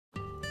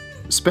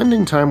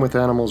Spending time with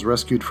animals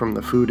rescued from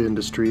the food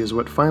industry is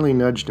what finally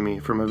nudged me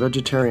from a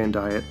vegetarian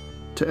diet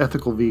to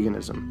ethical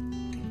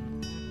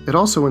veganism. It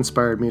also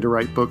inspired me to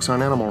write books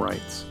on animal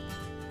rights.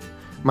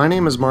 My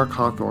name is Mark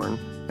Hawthorne,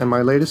 and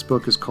my latest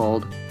book is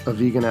called A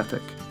Vegan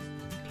Ethic.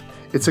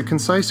 It's a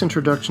concise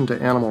introduction to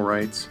animal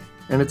rights,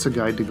 and it's a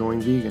guide to going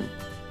vegan.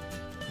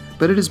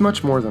 But it is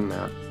much more than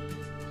that.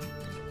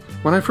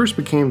 When I first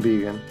became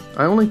vegan,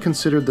 I only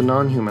considered the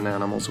non-human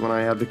animals when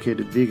I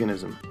advocated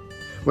veganism,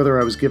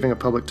 whether I was giving a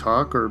public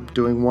talk or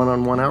doing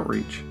one-on-one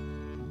outreach.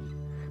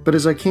 But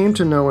as I came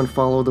to know and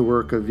follow the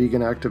work of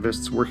vegan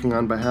activists working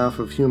on behalf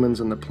of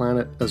humans and the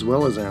planet as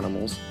well as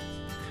animals,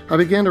 I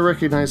began to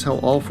recognize how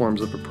all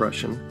forms of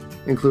oppression,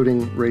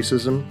 including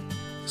racism,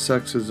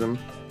 sexism,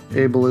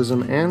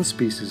 ableism, and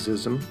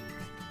speciesism,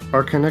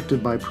 are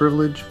connected by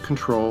privilege,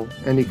 control,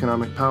 and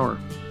economic power.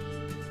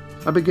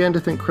 I began to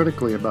think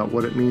critically about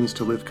what it means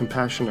to live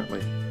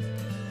compassionately.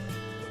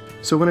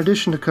 So in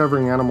addition to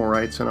covering animal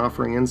rights and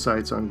offering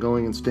insights on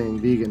going and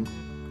staying vegan,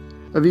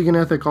 A Vegan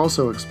Ethic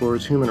also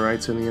explores human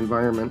rights and the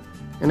environment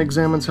and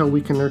examines how we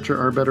can nurture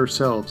our better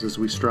selves as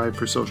we strive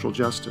for social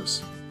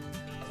justice.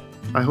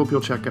 I hope you'll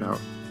check it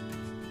out.